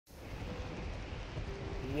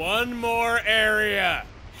One more area.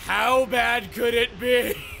 How bad could it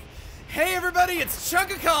be? Hey everybody, it's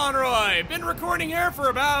Chunka Conroy. Been recording here for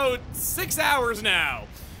about 6 hours now.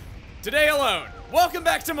 Today alone. Welcome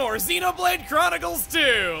back to more Xenoblade Chronicles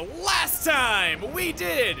 2. Last time we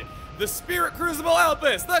did the Spirit Crucible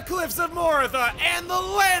Elpis, the Cliffs of Moratha, and the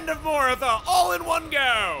Land of Moratha all in one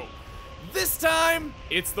go. This time,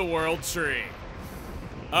 it's the World Tree.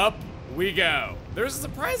 Up we go. There's a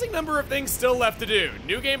surprising number of things still left to do.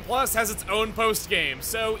 New Game Plus has its own post-game,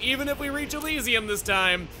 so even if we reach Elysium this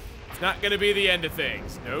time, it's not gonna be the end of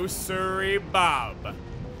things. No siree, Bob.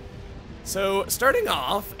 So, starting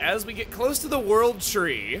off, as we get close to the World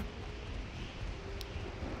Tree,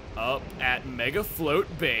 up at Mega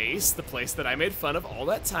Float Base, the place that I made fun of all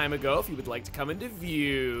that time ago, if you would like to come into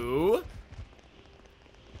view.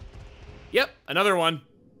 Yep, another one.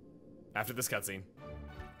 After this cutscene.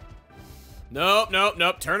 Nope, nope,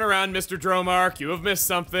 nope. Turn around, Mr. Dromark. You have missed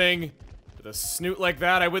something. With a snoot like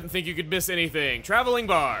that, I wouldn't think you could miss anything. Traveling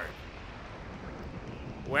Bard.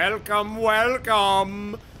 Welcome,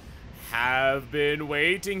 welcome. Have been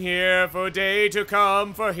waiting here for day to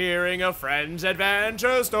come for hearing a friend's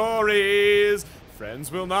adventure stories.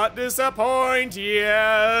 Friends will not disappoint,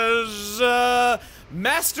 yes.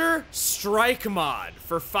 Master Strike Mod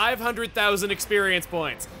for 500,000 experience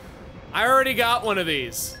points. I already got one of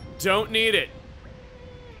these. Don't need it.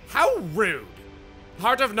 How rude.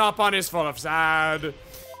 Heart of Nopon is full of sad.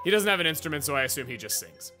 He doesn't have an instrument, so I assume he just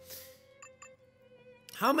sings.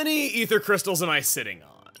 How many ether crystals am I sitting on?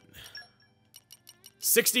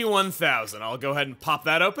 61,000. I'll go ahead and pop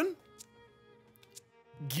that open.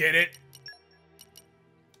 Get it.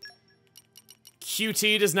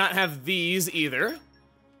 QT does not have these either.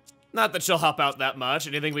 Not that she'll help out that much.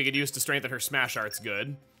 Anything we could use to strengthen her smash art's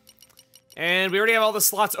good. And we already have all the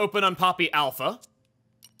slots open on Poppy Alpha.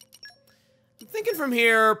 I'm thinking from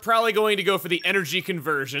here, probably going to go for the energy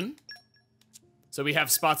conversion. So we have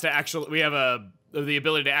spots to actually, we have the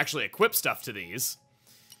ability to actually equip stuff to these.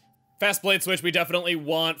 Fast Blade Switch we definitely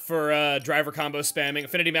want for driver combo spamming.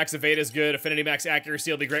 Affinity Max Evade is good. Affinity Max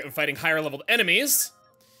Accuracy will be great when fighting higher leveled enemies.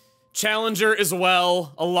 Challenger as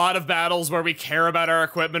well. A lot of battles where we care about our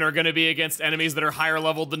equipment are gonna be against enemies that are higher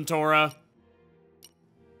leveled than Tora.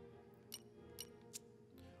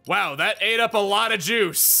 Wow, that ate up a lot of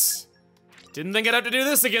juice. Didn't think I'd have to do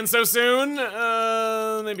this again so soon.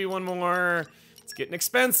 Maybe one more. It's getting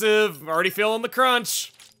expensive. I'm already feeling the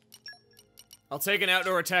crunch. I'll take an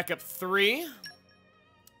outdoor attack up 3.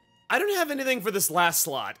 I don't have anything for this last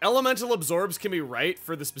slot. Elemental Absorbs can be right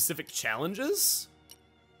for the specific challenges.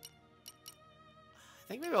 I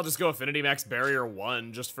think maybe I'll just go Affinity Max Barrier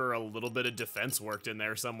 1 just for a little bit of defense worked in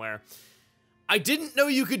there somewhere. I didn't know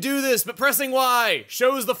you could do this, but pressing Y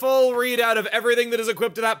shows the full readout of everything that is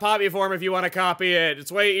equipped to that Poppy form if you want to copy it. It's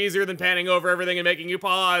way easier than panning over everything and making you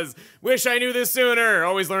pause. Wish I knew this sooner.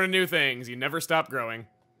 Always learning new things. You never stop growing.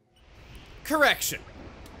 Correction.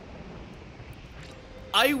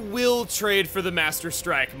 I will trade for the Master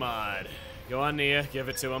Strike mod. Go on, Nia. Give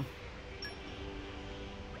it to him.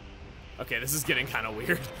 Okay, this is getting kind of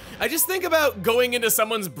weird. I just think about going into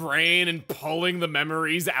someone's brain and pulling the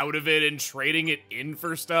memories out of it and trading it in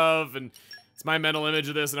for stuff, and it's my mental image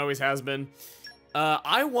of this and always has been.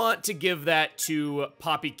 I want to give that to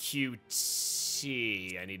Poppy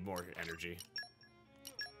QT. I need more energy.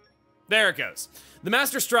 There it goes. The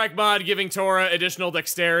Master Strike mod giving Tora additional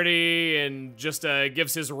dexterity and just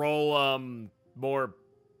gives his role more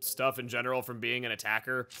stuff in general from being an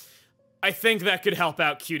attacker. I think that could help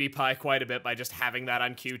out Cutie Pie quite a bit by just having that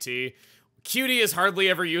on QT. Cutie is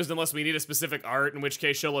hardly ever used unless we need a specific art, in which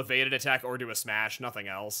case she'll evade an attack or do a smash, nothing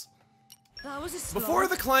else. Before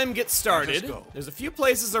the climb gets started, there's a few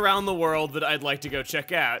places around the world that I'd like to go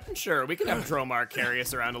check out. And sure, we can have Dromark carry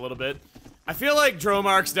us around a little bit. I feel like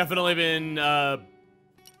Dromark's definitely been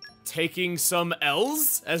taking some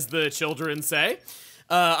L's, as the children say.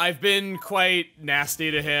 I've been quite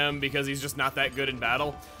nasty to him because he's just not that good in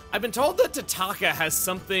battle. I've been told that Tataka has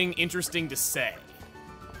something interesting to say.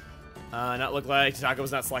 Not look like Tataka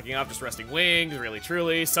was not slacking off, just resting wings, really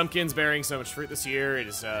truly. Sumpkin's bearing so much fruit this year, it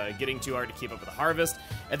is getting too hard to keep up with the harvest.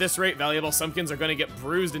 At this rate, valuable Sumpkins are going to get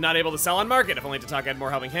bruised and not able to sell on market. If only Tataka had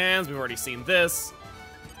more helping hands, we've already seen this.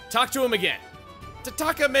 Talk to him again.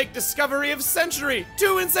 Tataka make discovery of century,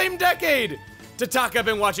 2 in same decade. Tataka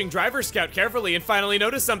been watching Driver Scout carefully and finally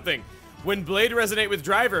noticed something. When Blade resonate with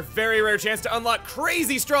Driver, very rare chance to unlock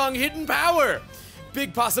crazy strong hidden power.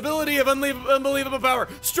 Big possibility of unbelievable power.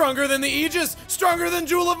 Stronger than the Aegis, stronger than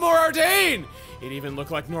Jewel of Morardain. It even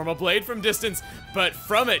looked like normal Blade from distance, but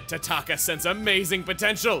from it, Tataka sense amazing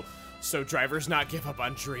potential. So drivers not give up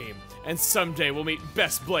on dream. And someday we'll meet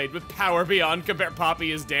Best Blade with power beyond compare.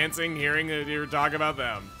 Poppy is dancing, hearing you talk about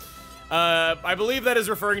them. I believe that is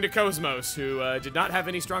referring to Cosmos, who did not have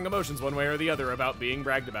any strong emotions one way or the other about being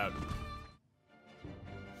bragged about.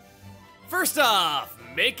 First off,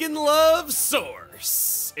 making love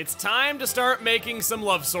source. It's time to start making some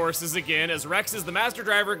love sources again, as Rex is the master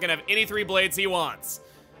driver and can have any 3 blades he wants.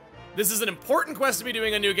 This is an important quest to be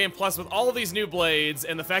doing on New Game Plus with all of these new blades,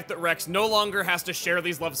 and the fact that Rex no longer has to share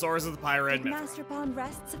these love sources with Pyra and Did Myth. Master Bond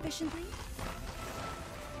rest sufficiently?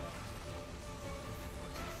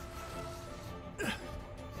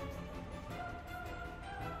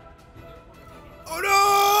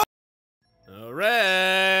 Oh no!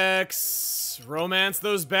 Rex! Romance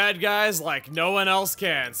those bad guys like no one else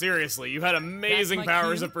can. Seriously, you had amazing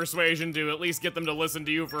powers of persuasion to at least get them to listen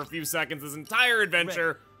to you for a few seconds this entire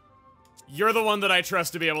adventure. You're the one that I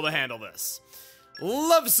trust to be able to handle this.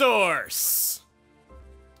 Love source!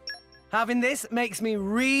 Having this makes me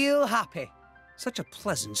real happy. Such a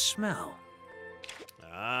pleasant smell.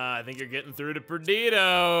 Ah, I think you're getting through to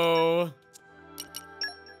Perdido.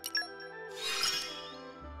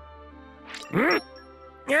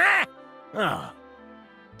 Oh,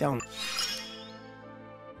 don't.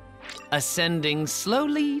 Ascending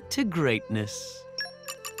slowly to greatness.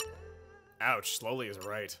 Ouch, slowly is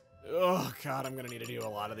right. Oh god, I'm gonna need to do a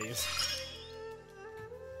lot of these.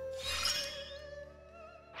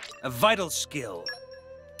 A vital skill.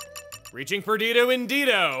 Reaching Perdido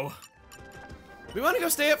indeedo. We want to go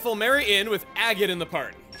stay at Fulmeri Inn with Agate in the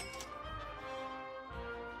party.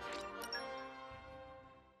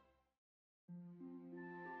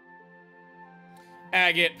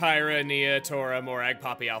 Agate, Pyra, Nia, Tora, Morag,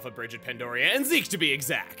 Poppy, Alpha, Bridget, Pandoria, and Zeke to be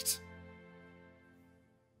exact.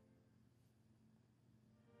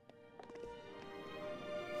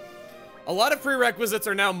 A lot of prerequisites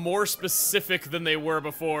are now more specific than they were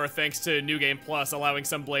before, thanks to New Game Plus, allowing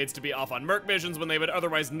some blades to be off on Merc missions when they would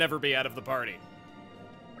otherwise never be out of the party.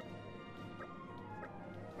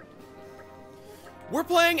 We're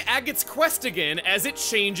playing Agate's Quest again as it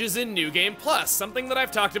changes in New Game Plus, something that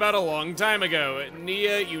I've talked about a long time ago.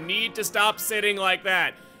 Nia, you need to stop sitting like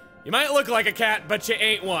that. You might look like a cat, but you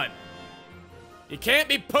ain't one. You can't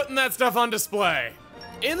be putting that stuff on display.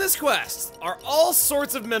 In this quest are all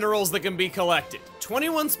sorts of minerals that can be collected.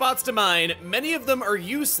 21 spots to mine, many of them are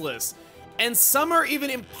useless, and some are even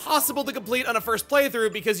impossible to complete on a first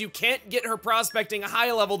playthrough because you can't get her prospecting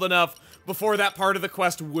high-leveled enough before that part of the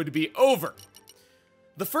quest would be over.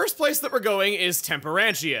 The first place that we're going is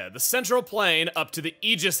Temperantia, the central plane up to the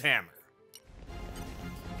Aegis Hammer.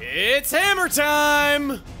 It's hammer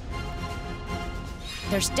time!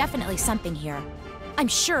 There's definitely something here. I'm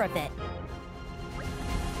sure of it.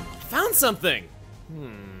 Found something!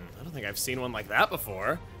 I don't think I've seen one like that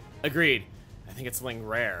before. Agreed. I think it's something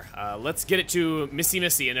rare. Let's get it to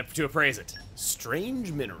Missy and to appraise it.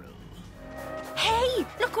 Strange mineral. Hey,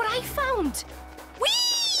 look what I found! Whee!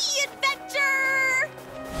 Adventure!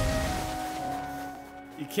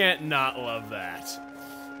 You can't not love that.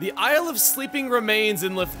 The Isle of Sleeping Remains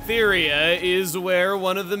in Leftheria is where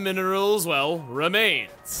one of the minerals, well,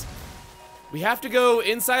 remains. We have to go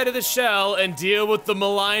inside of the shell and deal with the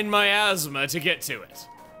malign miasma to get to it.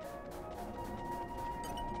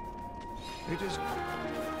 It is.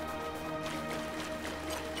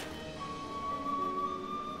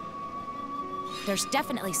 There's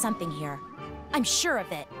definitely something here. I'm sure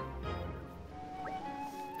of it.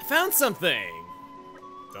 I found something.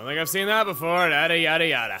 Don't think I've seen that before, yada yada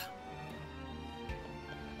yada.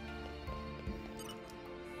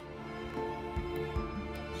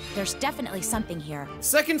 There's definitely something here.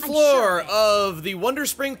 Second I'm floor sure. of the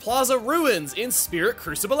Wonderspring Plaza ruins in Spirit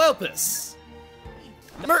Crucible Elpis.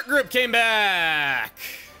 The Merc group came back.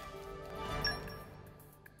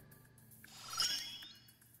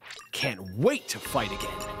 Can't wait to fight again.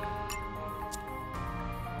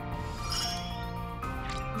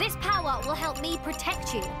 This power will help me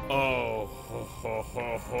protect you. Oh, ho, ho,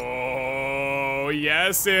 ho, ho.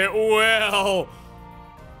 Yes, it will. All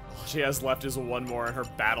she has left is one more, and her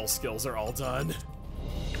battle skills are all done.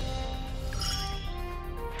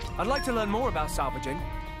 I'd like to learn more about salvaging.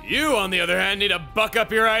 You, on the other hand, need to buck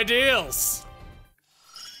up your ideals.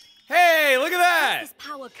 Hey, look at that! Where's this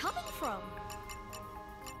power coming from?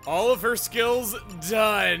 All of her skills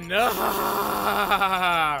done.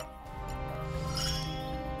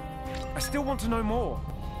 I still want to know more.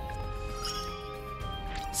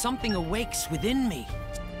 Something awakes within me.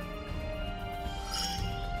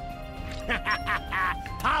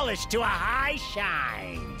 Polished to a high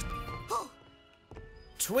shine.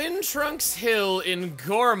 Twin Trunks Hill in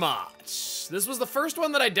Gormott. This was the first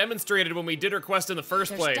one that I demonstrated when we did her quest in the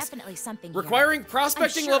first place. There's definitely something Requiring here.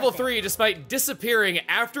 prospecting sure level of it. 3 despite disappearing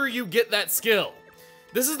after you get that skill.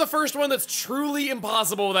 This is the first one that's truly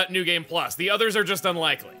impossible without New Game Plus. The others are just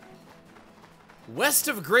unlikely. West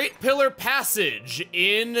of Great Pillar Passage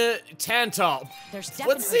in Tantal. There's What's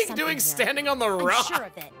definitely Zeke something doing here. standing on the I'm rock? sure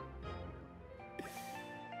of it.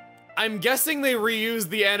 I'm guessing they reused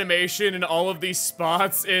the animation in all of these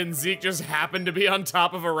spots and Zeke just happened to be on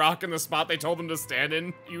top of a rock in the spot they told him to stand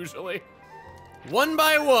in, usually. One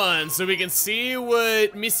by one, so we can see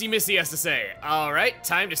what Missy has to say. All right,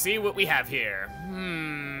 time to see what we have here.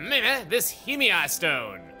 This Himia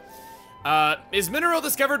stone. Is mineral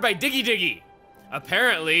discovered by Diggy Diggy.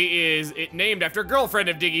 Apparently is it named after girlfriend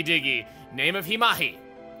of Diggy Diggy, name of Himahi.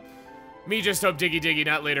 Me just hope Diggy Diggy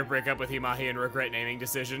not later break up with Himahi and regret naming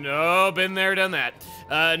decision. Oh, been there, done that.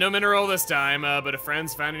 No mineral this time, but if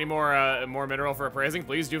friends found any more mineral for appraising,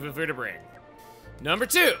 please do feel free to bring. Number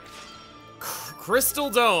 2. Crystal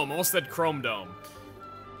Dome, almost said Chrome Dome.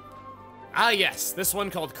 Ah yes, this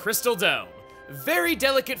one called Crystal Dome. Very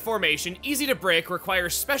delicate formation, easy to break,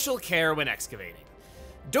 requires special care when excavating.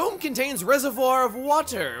 Dome contains reservoir of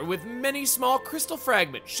water with many small crystal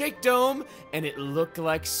fragments. Shake dome, and it look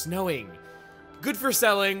like snowing. Good for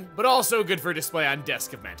selling, but also good for display on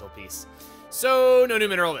desk of mantelpiece. So, no new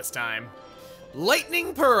mineral this time.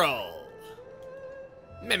 Lightning Pearl.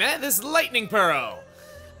 This Lightning Pearl.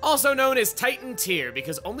 Also known as Titan Tear,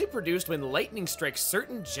 because only produced when lightning strikes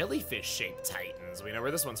certain jellyfish-shaped titans. We know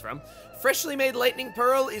where this one's from. Freshly made Lightning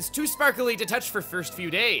Pearl is too sparkly to touch for first few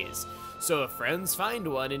days. So if friends find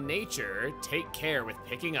one in nature, take care with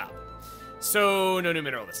picking up. So, no new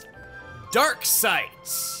mineral this time. Dark Sight.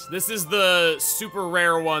 This is the super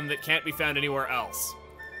rare one that can't be found anywhere else.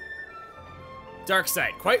 Dark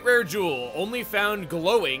Sight, quite rare jewel, only found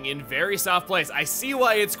glowing in very soft place. I see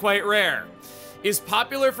why it's quite rare. Is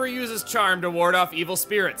popular for use as charm to ward off evil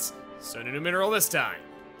spirits. So, no new mineral this time.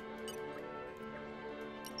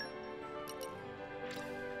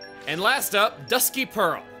 And last up, Dusky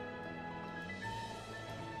Pearl.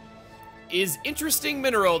 Is interesting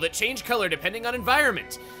mineral that change color depending on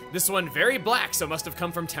environment. This one very black, so must have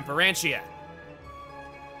come from Temperantia.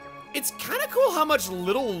 It's kind of cool how much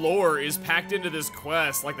little lore is packed into this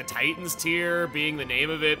quest, like the Titans tier being the name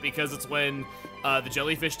of it because it's when the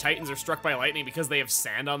jellyfish titans are struck by lightning because they have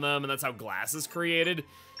sand on them and that's how glass is created.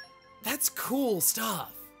 That's cool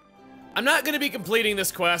stuff. I'm not gonna be completing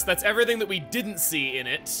this quest. That's everything that we didn't see in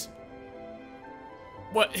it.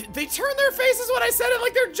 What, they turned their faces when I said it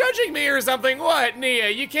like they're judging me or something. What, Nia,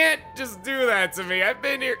 you can't just do that to me. I've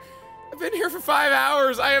been here for 5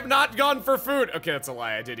 hours. I have not gone for food. Okay, that's a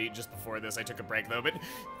lie. I did eat just before this. I took a break though, but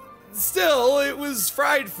still, it was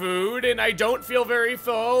fried food and I don't feel very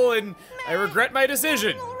full and I regret my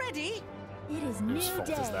decision. Already? It is Whose new fault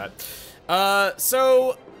day. is that?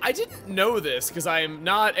 So I didn't know this because I am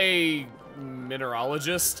not a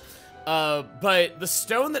mineralogist. But the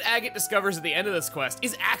stone that Agate discovers at the end of this quest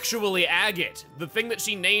is actually agate. The thing that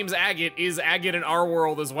she names agate is agate in our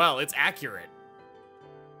world as well. It's accurate.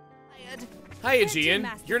 Hi, Aegean.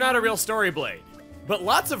 You're not a real Storyblade. But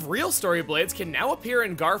lots of real Storyblades can now appear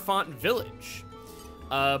in Garfont Village.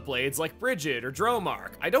 Blades like Bridget or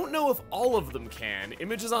Dromark. I don't know if all of them can.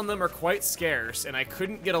 Images on them are quite scarce, and I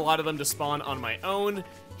couldn't get a lot of them to spawn on my own.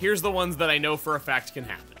 Here's the ones that I know for a fact can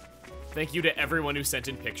happen. Thank you to everyone who sent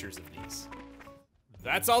in pictures of these.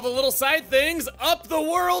 That's all the little side things. Up the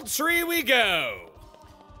world tree we go.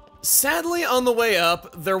 Sadly, on the way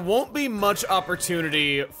up, there won't be much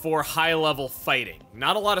opportunity for high-level fighting.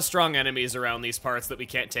 Not a lot of strong enemies around these parts that we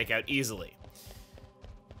can't take out easily.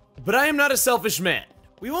 But I am not a selfish man.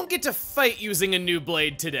 We won't get to fight using a new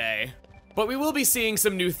blade today, but we will be seeing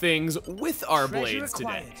some new things with our blades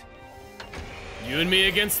today. You and me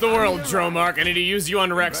against the world, Dromark. I need to use you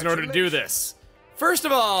on Rex in order to do this. First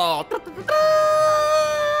of all...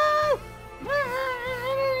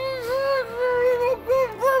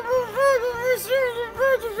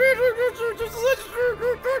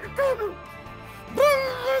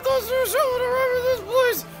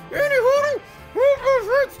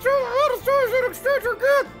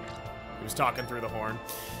 He was talking through the horn.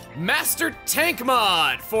 Master Tank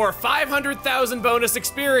Mod for 500,000 bonus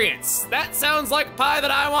experience. That sounds like pie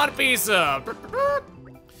that I want a piece of.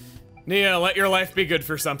 Nia, let your life be good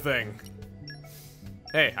for something.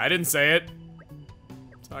 Hey, I didn't say it.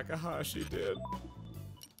 Takahashi did.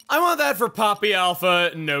 I want that for Poppy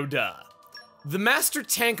Alpha, no duh. The Master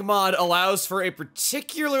Tank Mod allows for a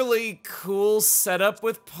particularly cool setup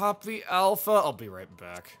with Poppy Alpha. I'll be right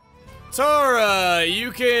back. Tora,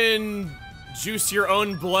 you can juice your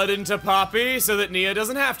own blood into Poppy so that Nia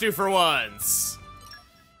doesn't have to for once.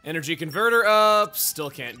 Energy converter up, still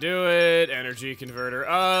can't do it. Energy converter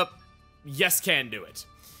up, yes, can do it.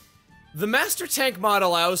 The Master Tank mod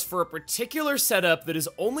allows for a particular setup that is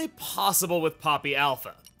only possible with Poppy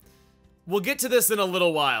Alpha. We'll get to this in a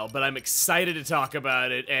little while, but I'm excited to talk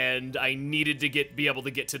about it, and I needed to be able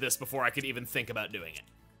to get to this before I could even think about doing it.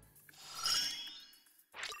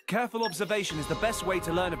 Careful observation is the best way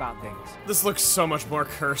to learn about things. This looks so much more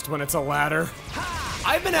cursed when it's a ladder.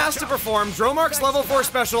 I've been asked to perform Dromark's level 4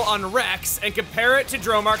 special on Rex and compare it to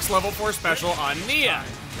Dromark's level 4 special on Nia.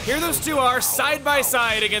 Here those two are, side by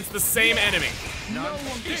side against the same enemy.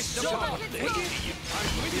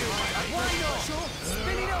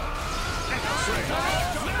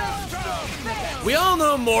 We all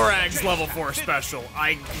know Morag's level 4 special.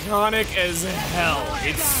 Iconic as hell.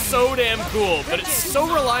 It's so damn cool, but it's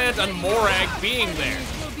so reliant on Morag being there.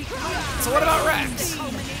 So what about Rex?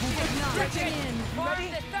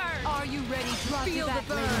 Are you ready to feel the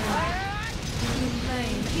burn?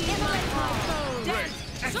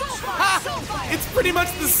 Ha! It's pretty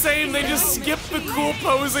much the same, they just skip the cool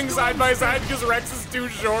posing side by side because Rex is too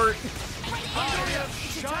short.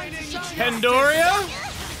 Pandoria?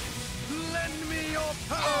 Lend me your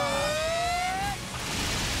power.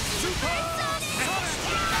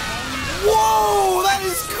 Whoa, that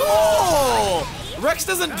is cool! Rex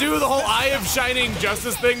doesn't do the whole Eye of Shining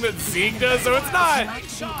Justice thing that Zeke does, so it's not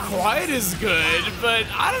quite as good, but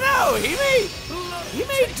I don't know, he may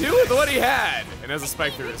do with what he had. And has a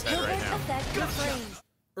spike through his head right now.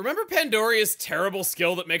 Remember Pandoria's terrible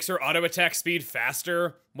skill that makes her auto attack speed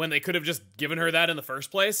faster when they could have just given her that in the first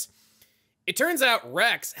place? It turns out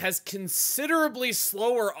Rex has considerably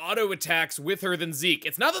slower auto attacks with her than Zeke.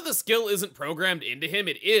 It's not that the skill isn't programmed into him,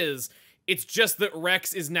 it is. It's just that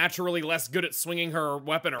Rex is naturally less good at swinging her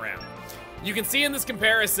weapon around. You can see in this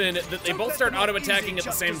comparison that they both start auto-attacking at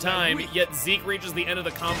the same time, yet Zeke reaches the end of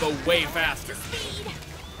the combo way faster.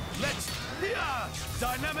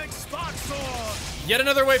 Dynamic Spark Sword! Yet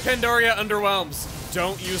another way Pandoria underwhelms.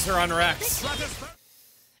 Don't use her on Rex.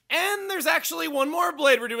 And there's actually one more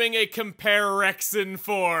blade we're doing a compare Rexin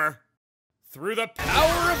for. Through the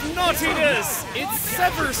power of naughtiness, it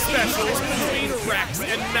severs specials between Rex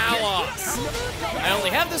and Malos. I only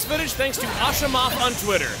have this footage thanks to Ashamoth on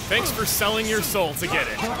Twitter. Thanks for selling your soul to get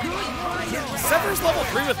it. Sever's level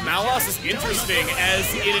 3 with Malos is interesting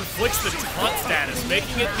as it inflicts the taunt status,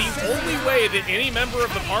 making it the only way that any member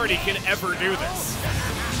of the party can ever do this.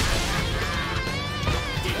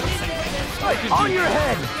 On your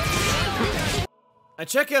head! I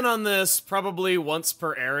check in on this probably once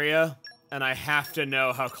per area, and I have to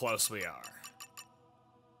know how close we are.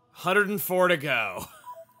 104 to go.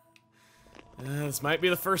 This might be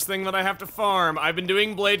the first thing that I have to farm. I've been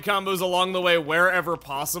doing blade combos along the way wherever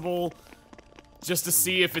possible, just to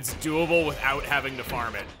see if it's doable without having to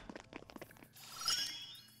farm it.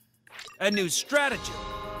 A new strategy.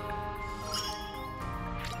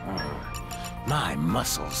 My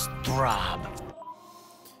muscles throb.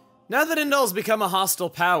 Now that Indul's become a hostile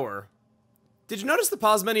power, did you notice the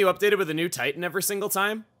pause menu updated with a new Titan every single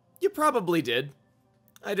time? You probably did.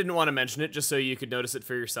 I didn't want to mention it just so you could notice it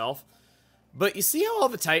for yourself. But you see how all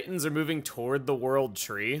the Titans are moving toward the world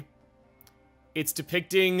tree? It's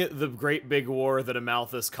depicting the great big war that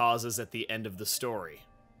Amalthus causes at the end of the story.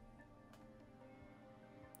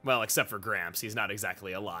 Well, except for Gramps, he's not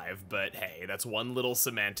exactly alive, but hey, that's one little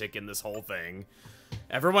semantic in this whole thing.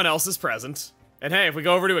 Everyone else is present. And hey, if we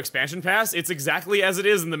go over to Expansion Pass, it's exactly as it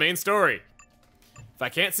is in the main story. If I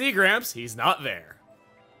can't see Gramps, he's not there.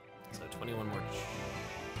 So 21 more.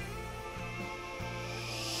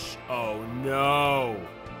 Oh no.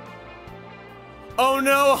 Oh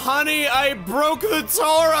no, honey, I broke the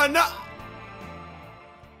Torah, no!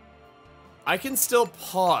 I can still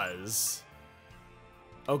pause.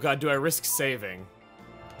 Oh god, do I risk saving?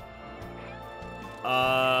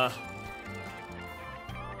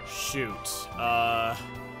 Shoot.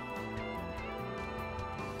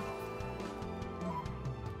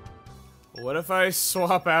 What if I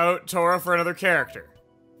swap out Torah for another character?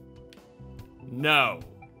 No.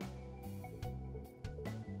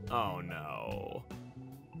 Oh no.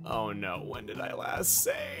 Oh no, when did I last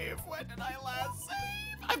save? When did I last save?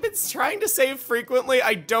 I've been trying to save frequently.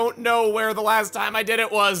 I don't know where the last time I did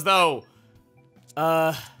it was, though.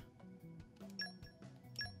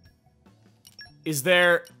 Is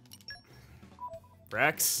there...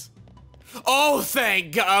 Rex? Oh,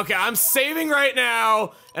 thank God. Okay, I'm saving right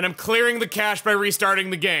now, and I'm clearing the cache by restarting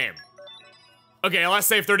the game. Okay, I last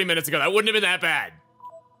saved 30 minutes ago. That wouldn't have been that bad.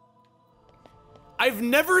 I've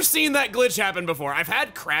never seen that glitch happen before. I've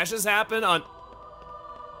had crashes happen on...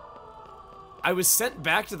 I was sent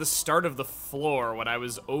back to the start of the floor when I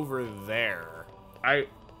was over there.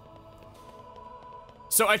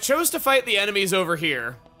 So I chose to fight the enemies over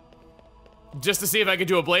here, just to see if I could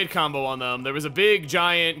do a blade combo on them. There was a big,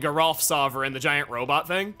 giant Geralf Sovereign, the giant robot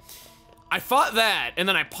thing. I fought that, and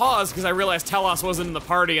then I paused because I realized Telos wasn't in the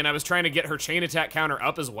party, and I was trying to get her chain attack counter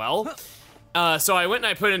up as well. So I went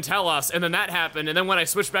and I put in Telos, and then that happened, and then when I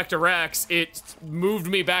switched back to Rex, it moved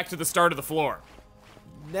me back to the start of the floor.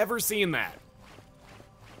 Never seen that.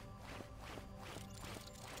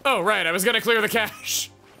 Oh, right, I was gonna clear the cache.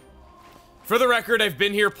 For the record, I've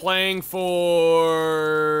been here playing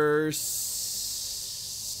for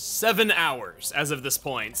 7 hours as of this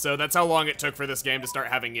point, so that's how long it took for this game to start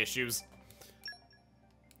having issues.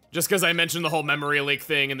 Just because I mentioned the whole memory leak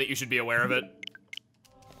thing and that you should be aware of it.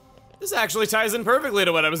 This actually ties in perfectly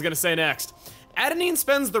to what I was gonna say next. Adenine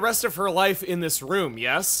spends the rest of her life in this room,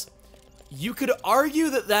 yes? You could argue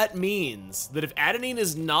that that means that if Adenine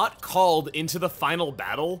is not called into the final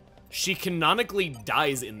battle, she canonically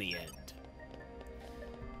dies in the end.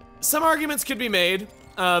 Some arguments could be made.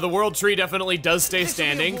 The World Tree definitely does stay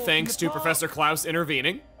standing, thanks to Professor Klaus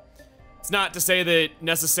intervening. It's not to say that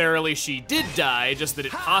necessarily she did die, just that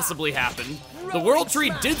it possibly happened. The World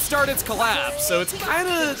Tree did start its collapse, so it's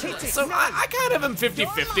kinda... So I kind of am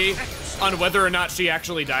 50-50 on whether or not she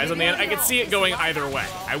actually dies on the end. I could see it going either way.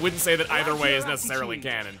 I wouldn't say that either way is necessarily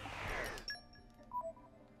canon.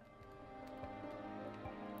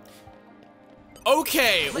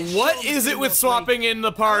 Okay, what is it with swapping in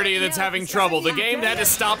the party that's having trouble? The game had to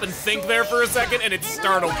stop and think there for a second, and it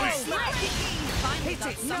startled me.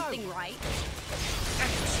 Something right.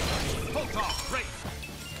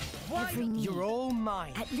 Every need, You're all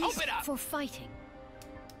mine. at least for fighting.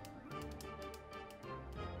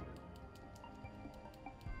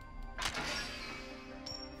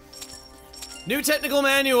 New technical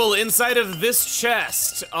manual inside of this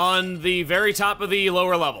chest on the very top of the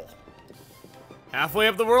lower level. Halfway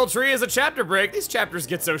up the World Tree is a chapter break. These chapters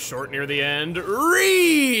get so short near the end.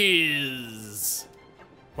 Reese!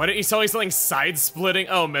 Why didn't you tell me something side-splitting?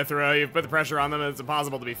 Oh, Mithra, you've put the pressure on them and it's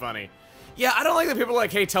impossible to be funny. Yeah, I don't like that people are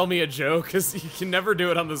like, hey, tell me a joke, because you can never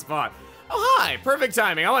do it on the spot. Oh, hi, perfect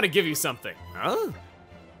timing. I want to give you something. Huh?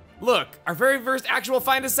 Look, our very first actual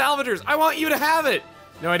find of salvagers. I want you to have it.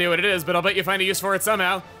 No idea what it is, but I'll bet you find a use for it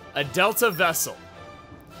somehow. A Delta vessel.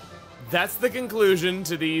 That's the conclusion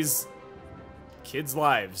to these kids'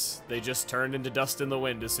 lives. They just turned into dust in the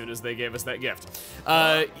wind as soon as they gave us that gift.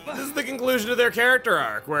 This is the conclusion to their character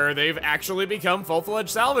arc, where they've actually become full-fledged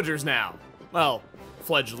salvagers now. Well,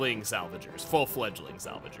 fledgling salvagers. Full-fledgling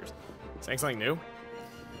salvagers. Saying something new?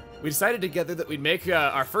 We decided together that we'd make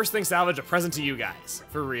our first thing salvage a present to you guys.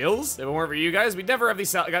 For reals? If it weren't for you guys, we'd never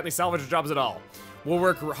have got these salvage jobs at all. We'll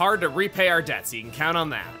work hard to repay our debts, so you can count on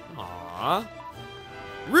that. Aww.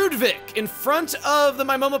 Rudvik, in front of the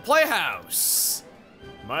Mimoma Playhouse.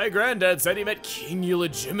 My granddad said he met King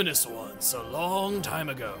Eulogiminus once, a long time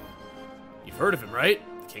ago. You've heard of him, right?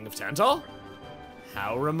 The King of Tantal?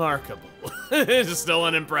 How remarkable. Just still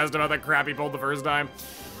unimpressed about that crap he pulled the first time.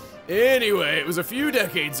 Anyway, it was a few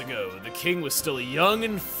decades ago. The king was still young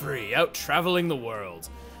and free, out traveling the world.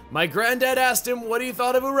 My granddad asked him what he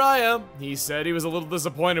thought of Uriah. He said he was a little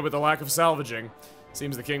disappointed with the lack of salvaging.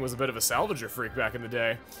 Seems the king was a bit of a salvager freak back in the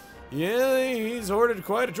day. Yeah, he's hoarded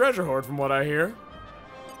quite a treasure hoard from what I hear.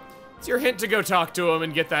 It's your hint to go talk to him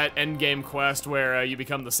and get that endgame quest where you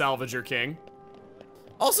become the salvager king.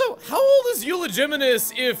 Also, how old is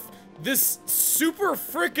Eulogiminus if this super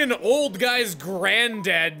frickin' old guy's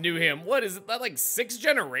granddad knew him? What, is that like 6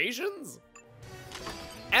 generations?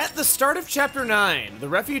 At the start of Chapter 9, the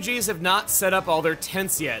refugees have not set up all their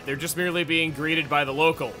tents yet. They're just merely being greeted by the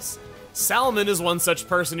locals. Salmon is one such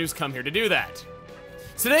person who's come here to do that.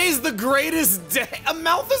 Today's the greatest day.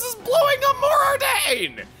 Amalthus is blowing up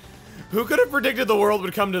Morardain! Who could have predicted the world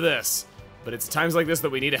would come to this? But it's times like this that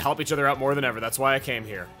we need to help each other out more than ever. That's why I came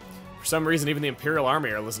here. For some reason, even the Imperial Army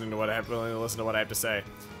are listening to what I have to say.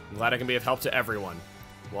 I'm glad I can be of help to everyone.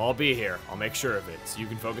 Well, I'll be here. I'll make sure of it, so you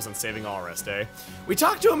can focus on saving Alrest, eh? We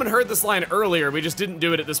talked to him and heard this line earlier, we just didn't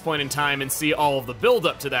do it at this point in time and see all of the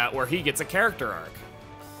build-up to that where he gets a character arc.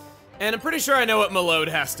 And I'm pretty sure I know what Malode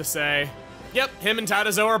has to say. Yep, him and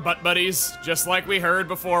Tadazo are butt buddies, just like we heard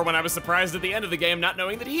before when I was surprised at the end of the game not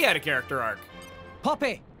knowing that he had a character arc.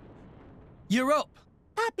 Poppy, you're up.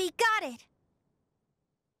 Poppy got it.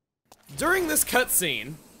 During this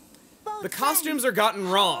cutscene, the costumes are gotten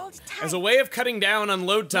wrong. As a way of cutting down on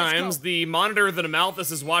load times, the monitor that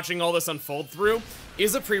Amalthus is watching all this unfold through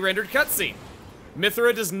is a pre-rendered cutscene.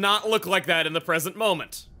 Mithra does not look like that in the present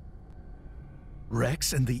moment.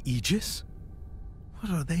 Rex and the Aegis?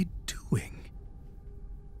 What are they doing?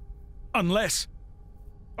 Unless...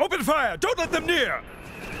 Open fire! Don't let them near!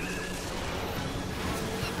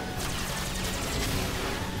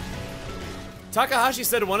 Takahashi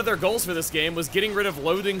said one of their goals for this game was getting rid of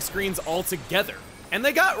loading screens altogether. And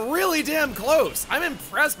they got really damn close. I'm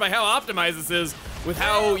impressed by how optimized this is with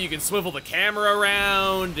how you can swivel the camera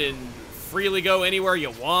around and freely go anywhere you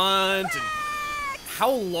want, and how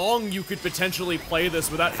long you could potentially play this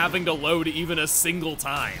without having to load even a single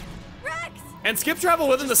time. And skip travel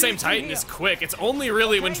within the same Titan is quick. It's only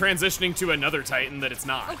really when transitioning to another Titan that it's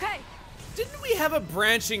not. Okay. Didn't we have a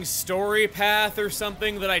branching story path or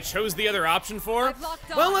something that I chose the other option for?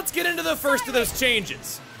 Well, let's get into the first of those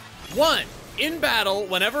changes. 1. In battle,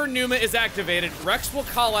 whenever Numa is activated, Rex will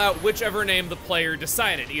call out whichever name the player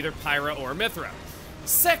decided, either Pyra or Mithra.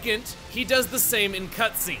 2nd, he does the same in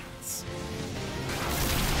cutscenes.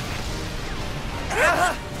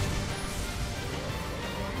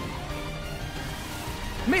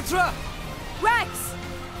 Mithra! Rex!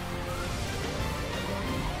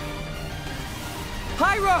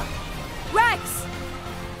 Pyra! Rex!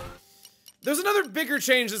 There's another bigger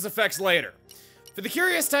change this affects later. For the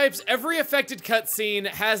curious types, every affected cutscene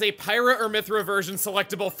has a Pyra or Mithra version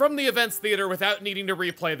selectable from the events theater without needing to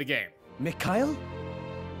replay the game. Mikhail?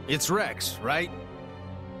 It's Rex, right?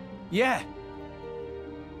 Yeah,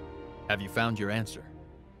 Have you found your answer?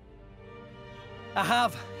 I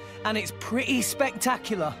have, and it's pretty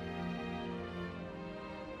spectacular.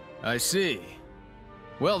 I see.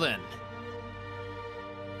 Well then,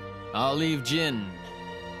 I'll leave Jin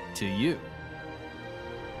to you.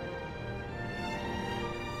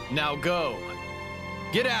 Now go.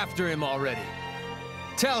 Get after him already.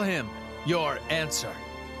 Tell him your answer.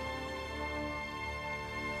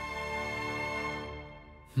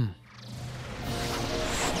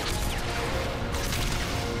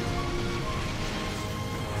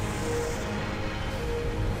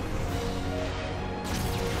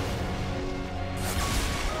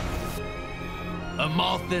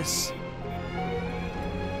 Amalthus,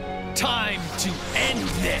 time to end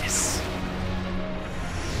this!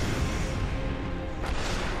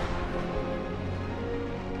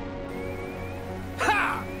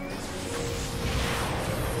 Ha!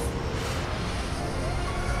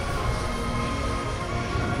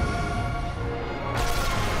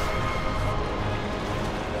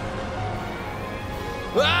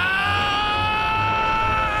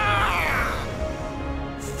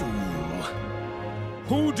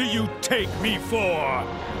 Who do you take me for?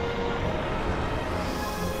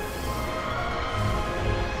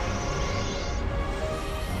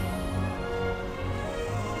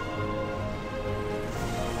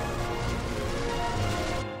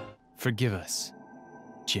 Forgive us,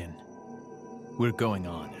 Jin. We're going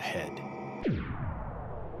on ahead.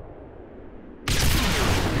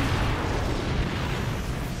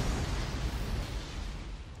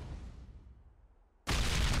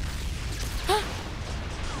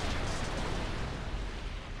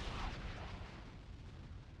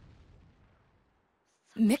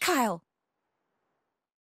 Mikhail.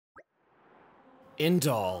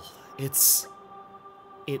 Indal, it's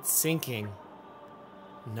sinking.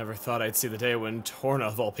 Never thought I'd see the day when Torna,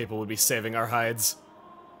 of all people, would be saving our hides.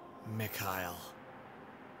 Mikhail.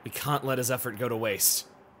 We can't let his effort go to waste.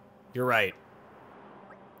 You're right.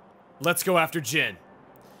 Let's go after Jin.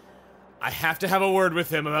 I have to have a word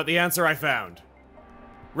with him about the answer I found.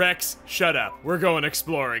 Rex, shut up. We're going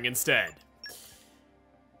exploring instead.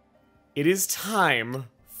 It is time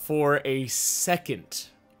for a second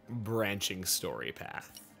branching story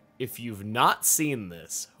path. If you've not seen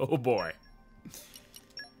this, oh boy.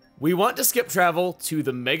 We want to skip travel to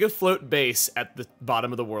the Mega Float base at the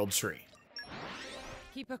bottom of the world tree.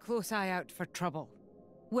 Keep a close eye out for trouble.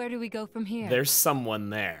 Where do we go from here? There's someone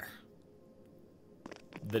there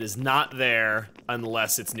that is not there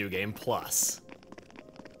unless it's New Game Plus.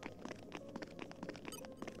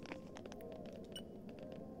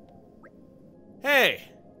 Hey,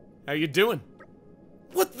 how you doing?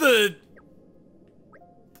 What the?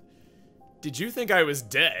 Did you think I was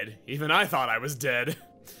dead? Even I thought I was dead.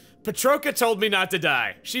 Petroka told me not to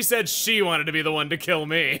die. She said she wanted to be the one to kill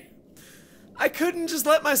me. I couldn't just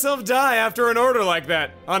let myself die after an order like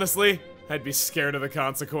that. Honestly, I'd be scared of the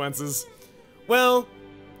consequences. Well,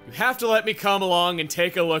 you have to let me come along and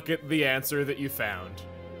take a look at the answer that you found.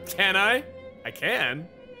 Can I? I can.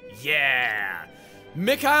 Yeah.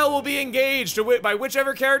 Mikhail will be engaged by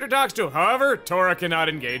whichever character talks to him. However, Tora cannot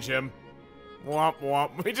engage him. Womp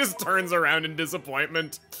womp. He just turns around in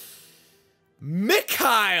disappointment.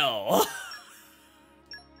 Mikhail!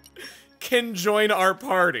 can join our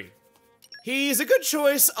party. He's a good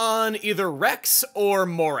choice on either Rex or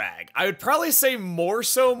Morag. I would probably say more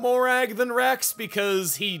so Morag than Rex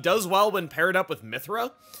because he does well when paired up with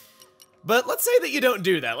Mithra. But let's say that you don't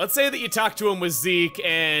do that. Let's say that you talk to him with Zeke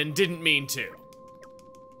and didn't mean to.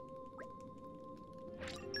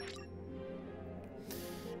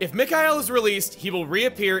 If Mikhail is released, he will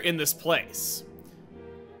reappear in this place.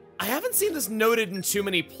 I haven't seen this noted in too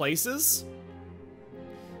many places,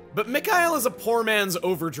 but Mikhail is a poor man's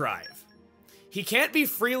overdrive. He can't be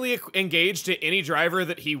freely engaged to any driver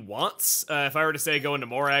that he wants. If I were to say go into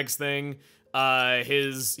Morag's thing,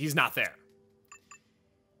 he's not there.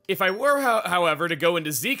 If I were, however, to go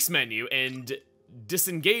into Zeke's menu and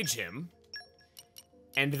disengage him,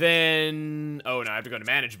 and then, oh no, I have to go to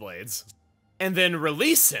Manage Blades, and then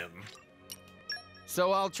release him.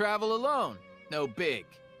 So I'll travel alone. No big.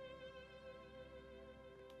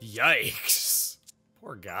 Yikes.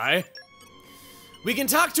 Poor guy. We can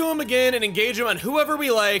talk to him again and engage him on whoever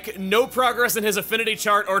we like. No progress in his affinity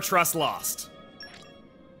chart or trust lost.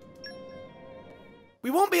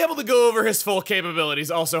 We won't be able to go over his full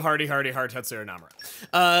capabilities. Also, Hardy, Hard Tetsu,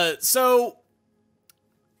 Namura. So,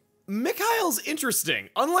 Mikhail's interesting.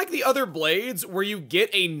 Unlike the other Blades, where you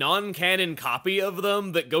get a non-canon copy of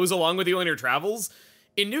them that goes along with you on your travels,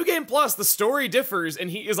 in New Game Plus, the story differs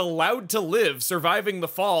and he is allowed to live, surviving the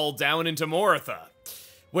fall down into Moratha.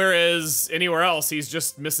 Whereas anywhere else, he's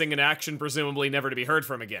just missing in action, presumably never to be heard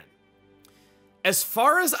from again. As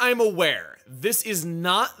far as I'm aware, this is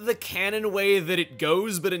not the canon way that it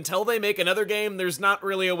goes, but until they make another game, there's not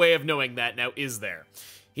really a way of knowing that now, is there?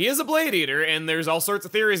 He is a Blade Eater, and there's all sorts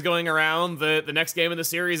of theories going around that the next game in the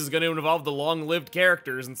series is going to involve the long-lived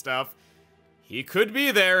characters and stuff. He could be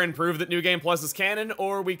there and prove that New Game Plus is canon,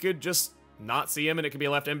 or we could just not see him and it could be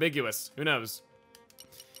left ambiguous. Who knows?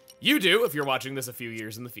 You do if you're watching this a few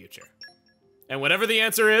years in the future. And whatever the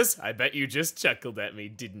answer is, I bet you just chuckled at me,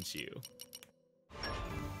 didn't you?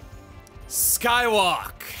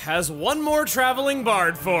 Skywalk has one more traveling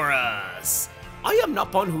bard for us. I am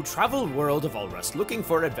Napon who travel world of Ulrus looking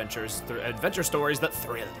for adventure stories that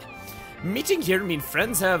thrill. Meeting here mean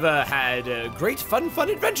friends have had great fun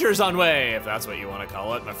adventures on way, if that's what you want to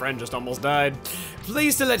call it. My friend just almost died.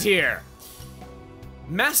 Pleased to let hear.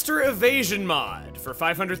 Master Evasion mod for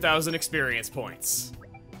 500,000 experience points.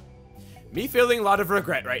 Me feeling a lot of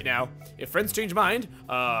regret right now. If friends change mind,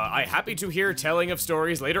 I happy to hear telling of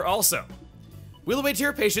stories later also. We'll wait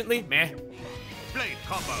here patiently, meh. Blade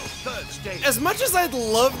combo, third stage. As much as I'd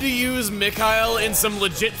love to use Mikhail in some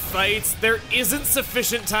legit fights, there isn't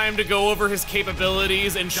sufficient time to go over his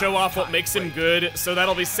capabilities and show off what makes him good, so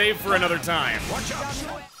that'll be saved for another time. Watch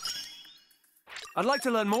out. I'd like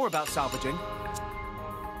to learn more about salvaging.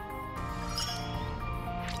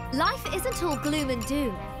 Life isn't all gloom and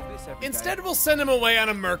doom. Instead, we'll send him away on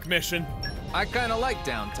a Merc mission. I kinda like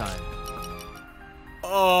downtime.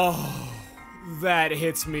 Oh, that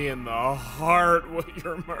hits me in the heart what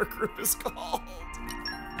your Merc group is called.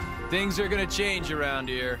 Things are gonna change around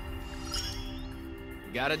here.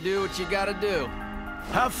 You gotta do what you gotta do.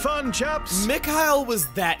 Have fun, chaps! Mikhail was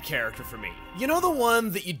that character for me. You know, the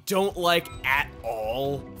one that you don't like at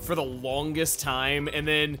all for the longest time, and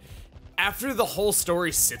then after the whole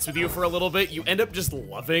story sits with you for a little bit, you end up just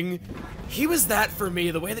loving? He was that for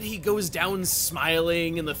me, the way that he goes down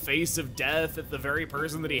smiling in the face of death at the very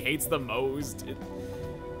person that he hates the most.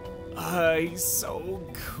 He's so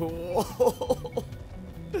cool.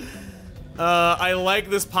 I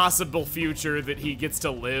like this possible future that he gets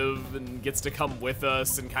to live and gets to come with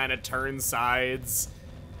us and kind of turn sides.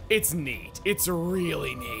 It's neat. It's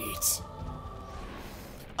really neat.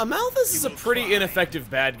 Amalthus is a pretty ineffective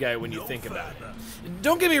bad guy when you think about it.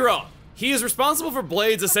 Don't get me wrong. He is responsible for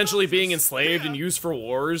Blades essentially being enslaved and used for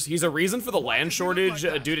wars. He's a reason for the land shortage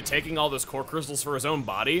due to taking all those core crystals for his own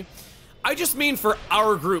body. I just mean for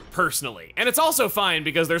our group personally. And it's also fine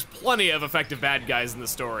because there's plenty of effective bad guys in the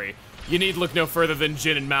story. You need look no further than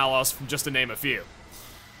Jin and Malos, just to name a few.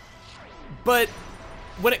 But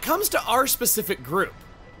when it comes to our specific group,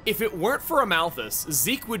 if it weren't for Amalthus,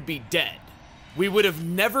 Zeke would be dead. We would have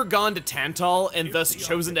never gone to Tantal and thus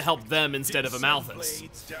chosen to help them instead of Amalthus.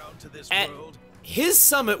 At his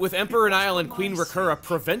summit with Emperor Nile and Queen Rakura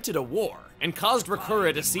prevented a war and caused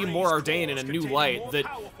Rakura to see Mor Ardain in a new light that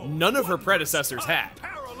none of her predecessors had.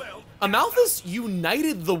 Amalthus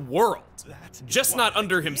united the world, just not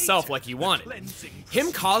under himself like he wanted.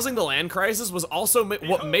 Him causing the land crisis was also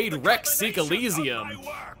what made Rex seek Elysium,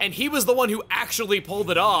 and he was the one who actually pulled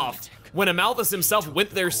it off when Amalthus himself went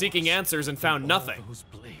there seeking answers and found nothing.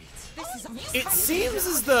 It seems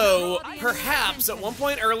as though, perhaps, at one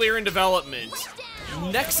point earlier in development,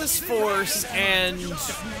 Nexus Force and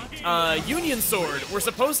Union Sword were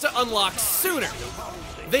supposed to unlock sooner.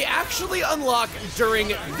 They actually unlock during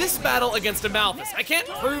this battle against Amalthus. I can't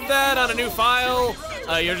prove that on a new file.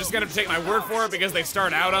 You're just gonna take my word for it because they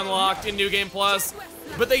start out unlocked in New Game Plus.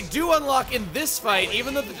 But they do unlock in this fight,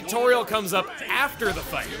 even though the tutorial comes up after the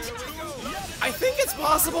fight. I think it's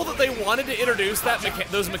possible that they wanted to introduce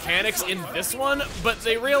those mechanics in this one, but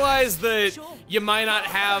they realized that you might not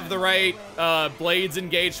have the right blades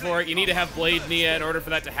engaged for it. You need to have Blade Nia in order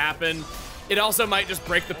for that to happen. It also might just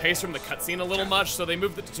break the pace from the cutscene a little much, so they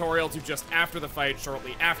moved the tutorial to just after the fight,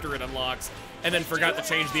 shortly after it unlocks, and then forgot to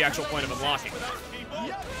change the actual point of unlocking.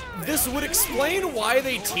 This would explain why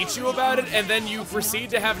they teach you about it, and then you proceed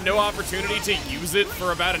to have no opportunity to use it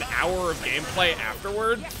for about an hour of gameplay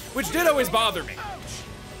afterward, which did always bother me.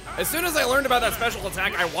 As soon as I learned about that special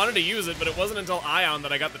attack, I wanted to use it, but it wasn't until Ion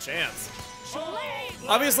that I got the chance.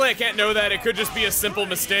 Obviously, I can't know that. It could just be a simple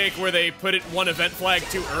mistake where they put it one event flag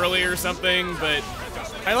too early or something, but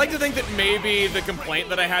I like to think that maybe the complaint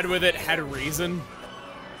that I had with it had a reason.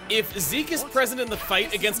 If Zeke is present in the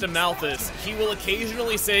fight against Amalthus, he will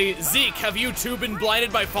occasionally say, "Zeke, have you two been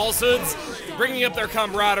blinded by falsehoods?" Bringing up their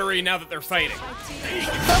camaraderie now that they're fighting.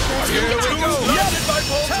 Here we go!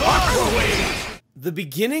 The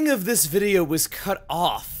beginning of this video was cut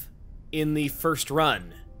off in the first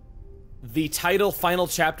run. The title, final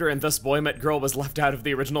chapter, and thus Boy Met Girl was left out of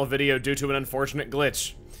the original video due to an unfortunate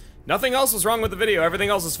glitch. Nothing else was wrong with the video, everything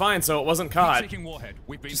else was fine, so it wasn't caught.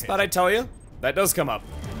 Just thought I'd tell you, that does come up.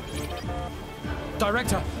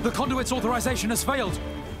 Director, the conduit's authorization has failed.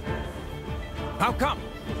 How come?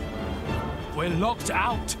 We're locked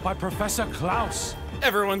out by Professor Klaus.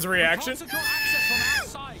 Everyone's reaction.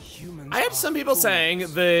 I had some people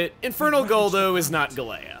saying that Infernal Goldo is not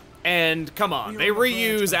Galea. And come on, they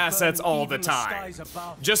reuse assets all the time.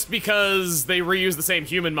 Just because they reuse the same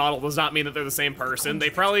human model does not mean that they're the same person.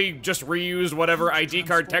 They probably just reused whatever ID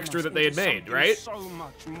card texture that they had made, right?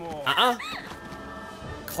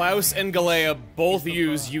 Klaus and Galea both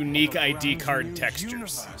use unique ID card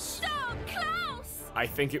textures. Stop, Klaus! I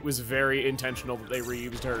think it was very intentional that they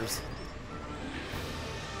reused hers.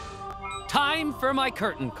 Time for my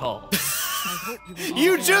curtain call.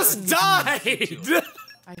 You just died!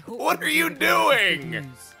 What are you doing?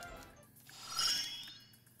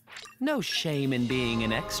 No shame in being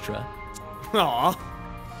an extra. Aw.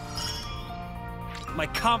 My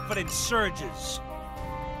confidence surges.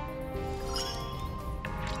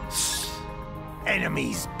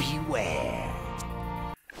 Enemies beware.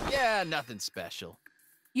 Yeah, nothing special.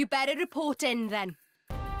 You better report in then.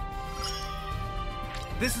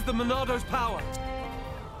 This is the Monado's power.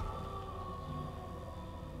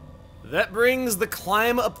 That brings the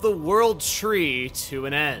climb up the world tree to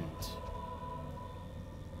an end.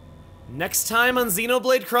 Next time on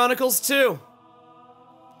Xenoblade Chronicles 2.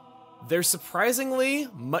 There's surprisingly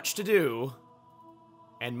much to do,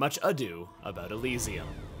 and much ado about Elysium.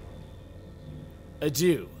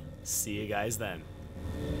 Adieu. See you guys then.